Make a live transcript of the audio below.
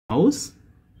mouse,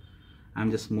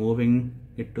 I'm just moving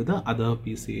it to the other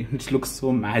PC. It looks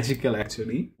so magical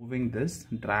actually. Moving this,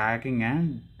 dragging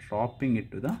and dropping it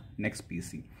to the next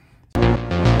PC.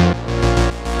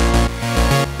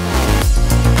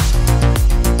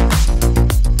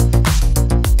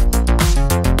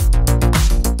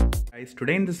 Guys,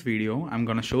 today in this video, I'm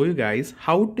gonna show you guys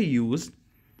how to use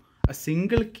a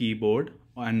single keyboard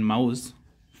and mouse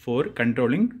for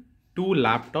controlling two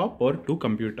laptop or two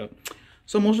computer.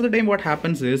 So most of the time what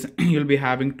happens is you'll be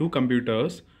having two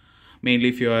computers, mainly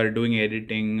if you are doing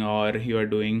editing or you are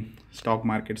doing stock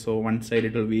market. So one side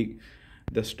it will be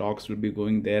the stocks will be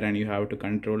going there and you have to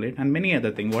control it, and many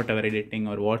other things, whatever editing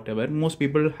or whatever. Most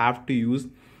people have to use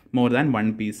more than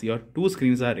one PC or two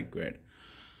screens are required.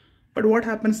 But what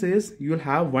happens is you'll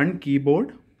have one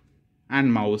keyboard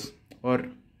and mouse, or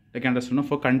like understand,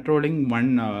 for controlling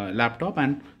one laptop,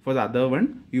 and for the other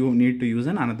one you need to use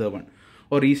another one,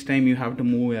 or each time you have to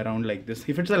move around like this.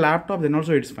 If it's a laptop then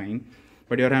also it's fine,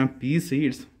 but you're on a PC,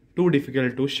 it's too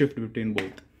difficult to shift between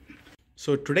both.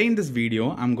 So today in this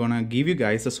video I'm gonna give you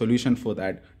guys a solution for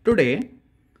that. Today,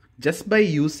 just by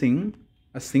using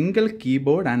a single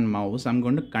keyboard and mouse, I'm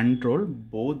going to control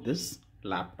both these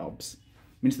laptops.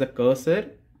 Means the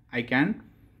cursor, I can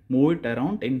move it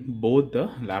around in both the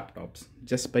laptops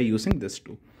just by using this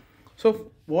two.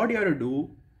 So what you have to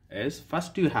do is,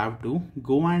 first you have to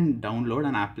go and download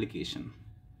an application.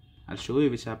 I'll show you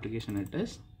which application it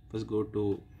is. First go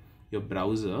to your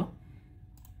browser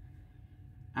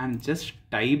and just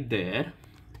type there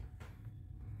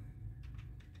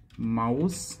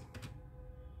mouse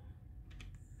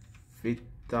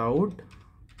without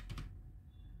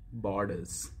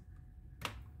borders.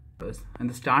 And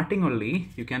the starting only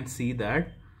you can see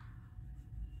that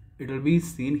it will be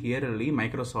seen here only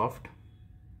Microsoft.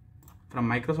 From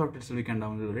Microsoft itself we can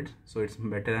download it, so it's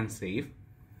better and safe.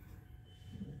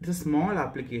 It's a small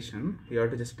application, you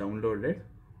have to just download it.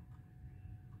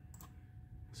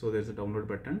 So there's a download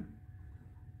button,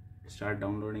 start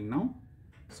downloading now.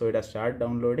 So it has started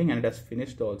downloading and it has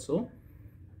finished also.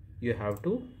 You have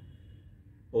to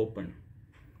open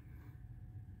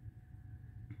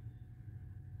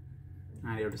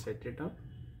and you have to set it up.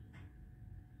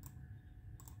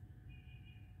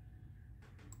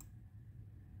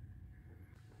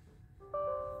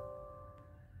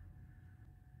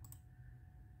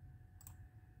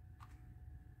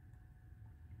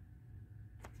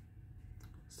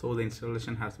 So the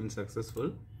installation has been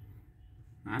successful,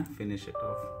 and finish it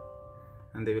off,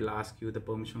 and they will ask you the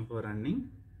permission for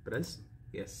running. Press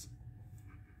yes.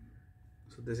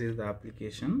 So this is the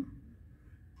application.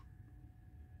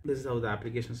 This is how the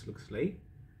application looks like.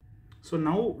 So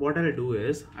now what I'll do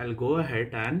is I'll go ahead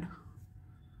and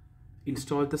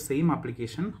install the same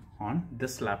application on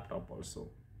this laptop also.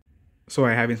 So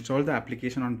I have installed the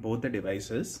application on both the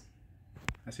devices,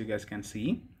 as you guys can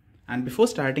see. And before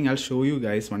starting, I'll show you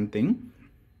guys one thing.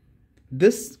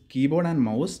 This keyboard and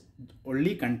mouse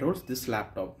only controls this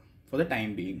laptop for the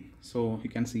time being. So you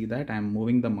can see that I'm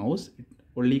moving the mouse, it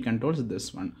only controls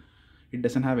this one. It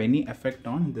doesn't have any effect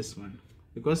on this one,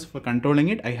 because for controlling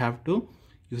it I have to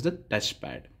use the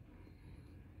touchpad.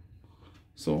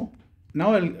 So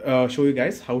now I'll show you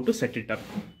guys how to set it up.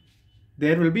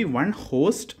 There will be one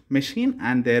host machine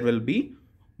and there will be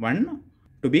one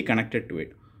to be connected to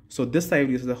it. So this I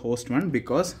will use the host one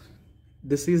because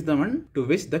this is the one to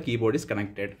which the keyboard is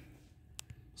connected.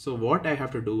 So what I have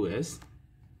to do is,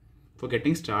 for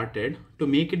getting started, to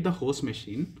make it the host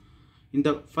machine, in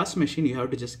the first machine you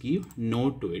have to just give no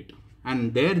to it,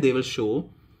 and there they will show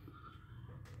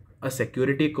a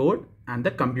security code and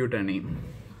the computer name.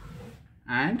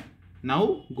 And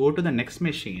now go to the next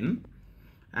machine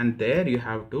and there you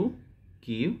have to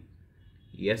give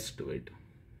yes to it.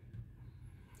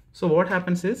 So what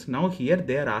happens is, now here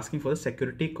they are asking for the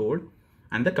security code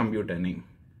and the computer name.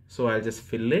 So I'll just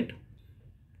fill it.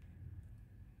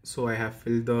 So I have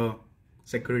filled the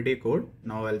security code.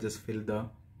 Now I'll just fill the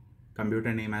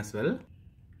computer name as well.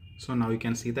 So now you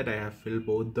can see that I have filled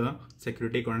both the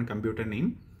security code and computer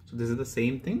name. So this is the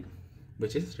same thing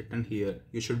which is written here.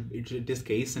 It is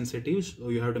case sensitive, so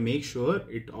you have to make sure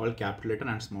it all capital letter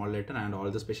and small letter and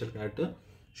all the special character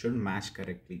should match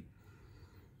correctly.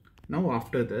 Now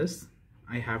after this,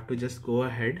 I have to just go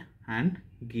ahead and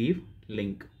give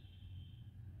link.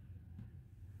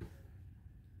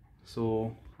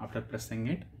 So after pressing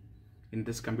it, in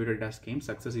this computer task came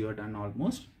success, you are done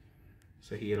almost.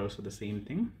 So here also the same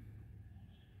thing.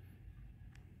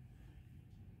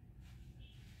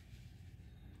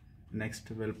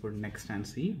 Next we'll put next and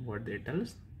see what they tell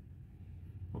us.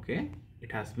 Okay,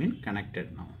 it has been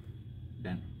connected now.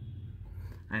 Done.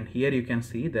 and here you can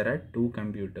see there are 2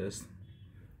 computers,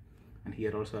 and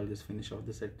here also I'll just finish off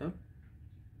the setup.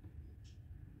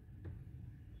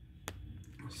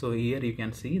 So here you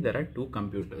can see there are 2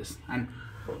 computers, and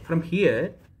from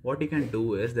here what you can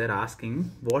do is they're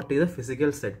asking what is the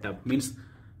physical setup, means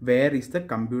where is the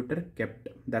computer kept.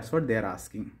 That's what they're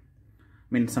asking.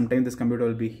 I mean, sometimes this computer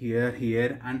will be here,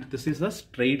 here, and this is a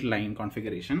straight line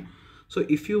configuration. So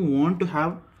if you want to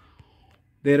have,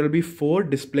 there will be 4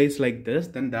 displays like this,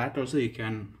 then that also you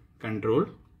can control.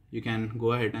 You can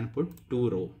go ahead and put 2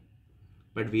 row,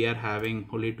 but we are having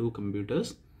only 2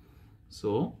 computers.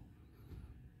 So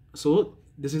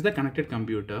this is the connected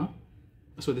computer.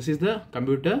 So this is the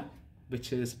computer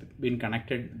which has been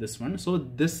connected, this one. So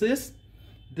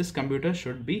this computer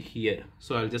should be here.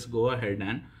 So I'll just go ahead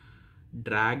and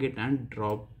drag it and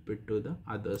drop it to the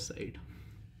other side,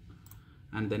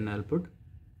 and then I'll put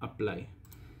apply.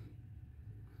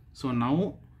 So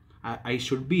now I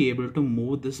should be able to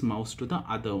move this mouse to the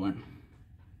other one.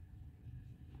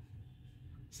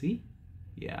 See?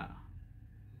 Yeah.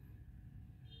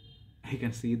 I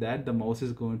can see that the mouse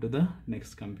is going to the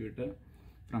next computer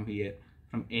from here.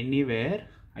 From anywhere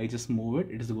I just move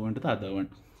it, it is going to the other one.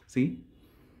 See?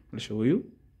 I'll show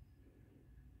you.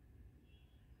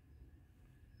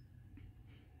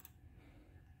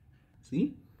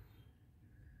 See?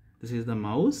 This is the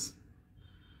mouse.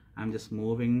 I'm just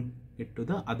moving it to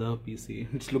the other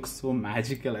PC. It looks so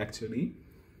magical actually.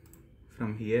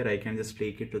 From here I can just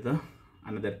take it to the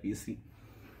another PC.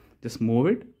 Just move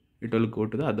it, it will go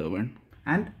to the other one.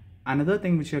 And another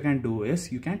thing which you can do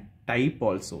is you can type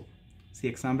also. See,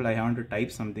 example, I want to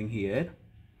type something here.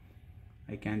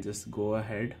 I can just go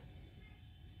ahead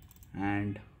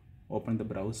and open the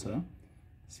browser.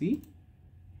 See,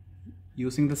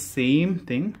 using the same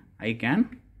thing I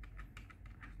can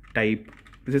type.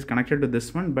 This is connected to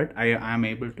this one, but I am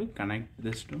able to connect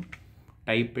this to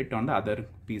type it on the other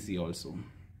PC also.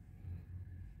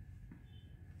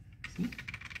 See?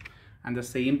 And the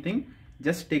same thing,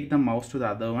 just take the mouse to the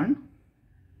other one.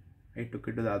 I took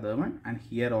it to the other one, and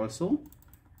here also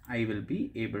I will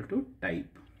be able to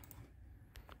type,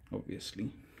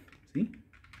 obviously. See?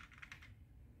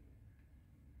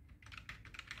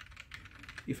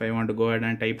 If I want to go ahead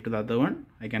and type to the other one,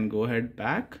 I can go ahead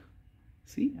back.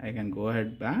 See, I can go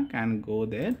ahead back and go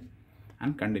there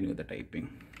and continue the typing.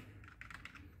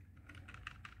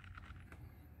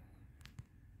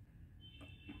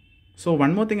 So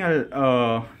one more thing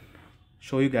I'll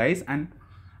show you guys, and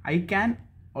I can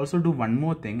also do one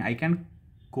more thing. I can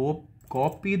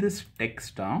copy this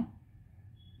text,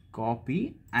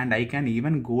 copy, and I can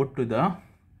even go to the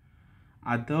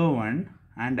other one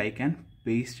and I can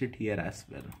paste it here as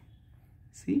well.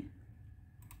 See,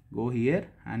 go here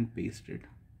and paste it.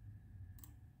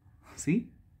 See,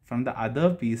 from the other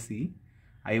PC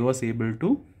I was able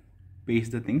to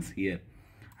paste the things here.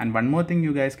 And one more thing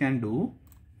you guys can do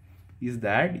is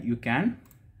that you can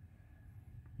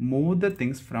move the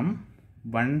things from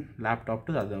one laptop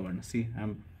to the other one. See,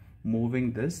 I'm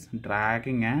moving this,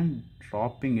 dragging and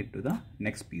dropping it to the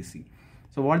next PC.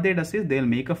 So what they does is they'll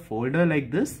make a folder like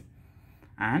this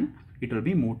and it will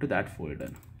be moved to that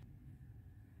folder.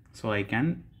 So I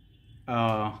can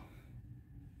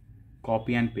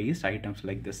copy and paste items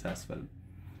like this as well.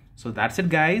 So that's it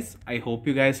guys. I hope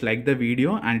you guys like the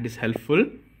video and it is helpful.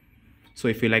 So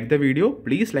if you like the video,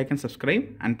 please like and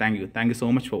subscribe, and thank you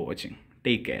so much for watching.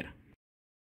 Take care.